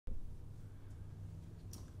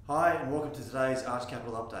Hi and welcome to today's Arch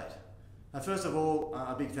Capital Update. Now first of all,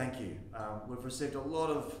 a big thank you. We've received a lot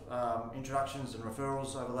of introductions and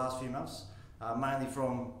referrals over the last few months, mainly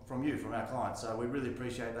from you, from our clients, so we really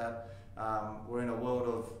appreciate that. We're in a world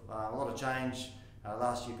of a lot of change.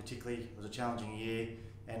 Last year particularly was a challenging year,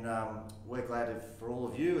 and we're glad for all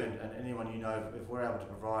of you and anyone you know, if we're able to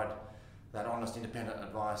provide that honest, independent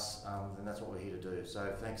advice, then that's what we're here to do.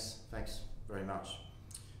 So thanks very much.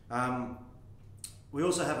 We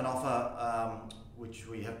also have an offer which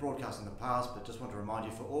we have broadcast in the past, but just want to remind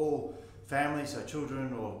you, for all families, so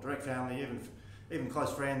children or direct family, even close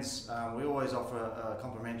friends, we always offer a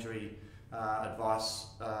complimentary advice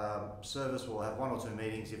service. We'll have 1 or 2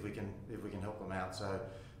 meetings if we can help them out. So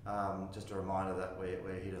just a reminder that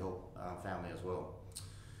we're here to help family as well.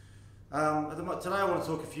 Today I want to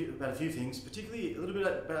talk about a few things, particularly a little bit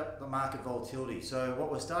about the market volatility. So what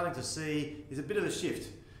we're starting to see is a bit of a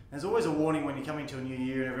shift. There's always a warning when you come into a new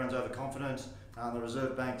year and everyone's overconfident. The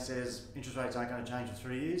Reserve Bank says interest rates aren't going to change for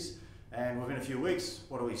 3 years, and within a few weeks,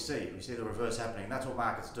 what do we see? We see the reverse happening. That's what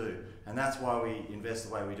markets do, and that's why we invest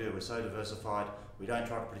the way we do. We're so diversified. We don't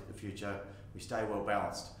try to predict the future. We stay well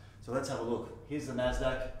balanced. So let's have a look. Here's the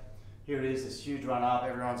NASDAQ. Here it is, this huge run up.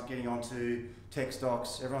 Everyone's getting onto tech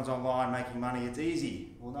stocks. Everyone's online making money. It's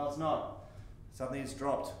easy. Well, no, it's not. Suddenly it's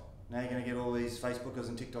dropped. Now you're going to get all these Facebookers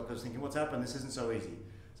and TikTokers thinking, what's happened? This isn't so easy.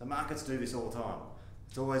 So markets do this all the time.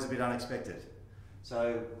 It's always a bit unexpected.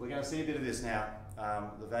 So we're going to see a bit of this now.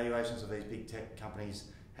 The valuations of these big tech companies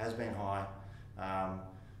has been high,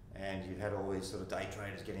 and you've had all these sort of day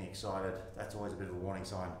traders getting excited. That's always a bit of a warning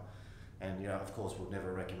sign. And of course, we'd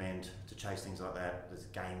never recommend to chase things like that. There's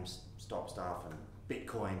games, stop stuff, and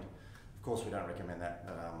Bitcoin. Of course, we don't recommend that.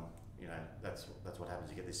 But that's what happens.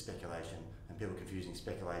 You get this speculation, and people confusing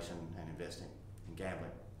speculation and investing and gambling.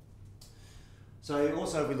 So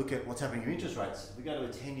also we look at what's happening with interest rates. If we go to a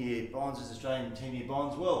 10-year bonds, as Australian 10-year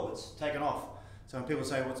bonds, well, it's taken off. So when people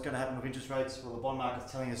say what's going to happen with interest rates, well, the bond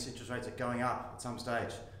market's telling us interest rates are going up at some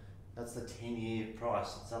stage. That's the 10-year price.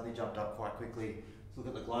 It suddenly jumped up quite quickly. Let's look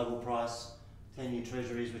at the global price, 10-year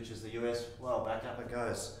treasuries, which is the US, well, back up it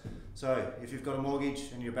goes. So if you've got a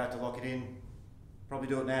mortgage and you're about to lock it in, probably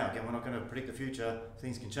do it now. Again, we're not going to predict the future,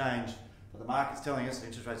 things can change, but the market's telling us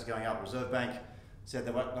interest rates are going up. Reserve Bank said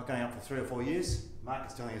they're not going up for 3 or 4 years.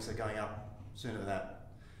 Market's telling us they're going up sooner than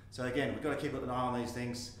that. So again, we've got to keep an eye on these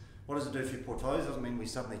things. What does it do for your portfolios? Doesn't mean we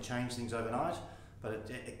suddenly change things overnight, but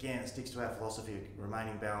it sticks to our philosophy of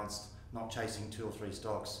remaining balanced, not chasing 2 or 3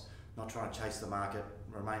 stocks, not trying to chase the market,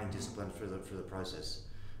 remaining disciplined through the process.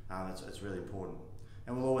 It's really important.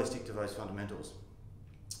 And we'll always stick to those fundamentals.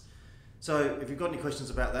 So if you've got any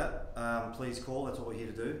questions about that, please call. That's what we're here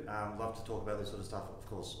to do. Love to talk about this sort of stuff, of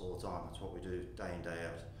course, all the time. That's what we do day in, day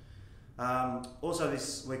out. Also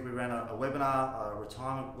this week we ran a webinar, a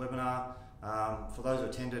retirement webinar. For those who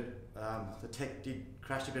attended, the tech did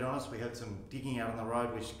crash a bit on us. We had some digging out on the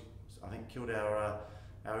road, which I think killed our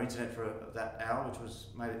internet for that hour, which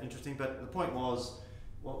made it interesting. But the point was,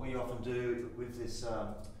 what we often do with this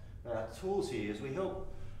tools here is we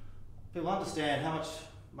help people understand how much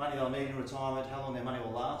money they'll need in retirement, how long their money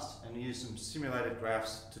will last, and use some simulated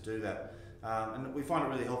graphs to do that. And we find it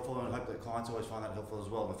really helpful, and I hope that clients always find that helpful as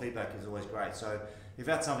well. And the feedback is always great. So if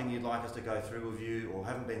that's something you'd like us to go through with you, or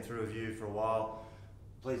haven't been through with you for a while,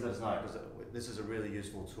 please let us know, because this is a really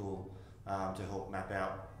useful tool to help map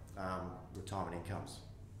out retirement incomes.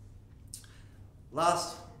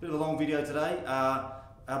 Last bit of a long video today.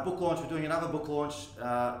 Our book launch, we're doing another book launch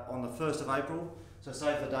on the 1st of April, so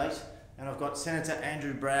save the date. And I've got Senator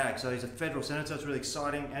Andrew Bragg, so he's a federal senator. It's really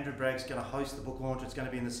exciting. Andrew Bragg's going to host the book launch. It's going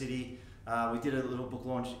to be in the city. We did a little book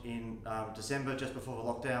launch in December, just before the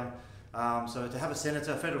lockdown. So to have a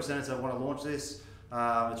federal senator want to launch this,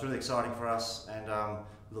 it's really exciting for us, and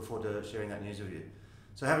we look forward to sharing that news with you.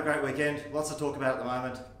 So have a great weekend. Lots to talk about at the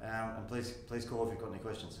moment, and please call if you've got any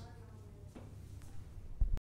questions.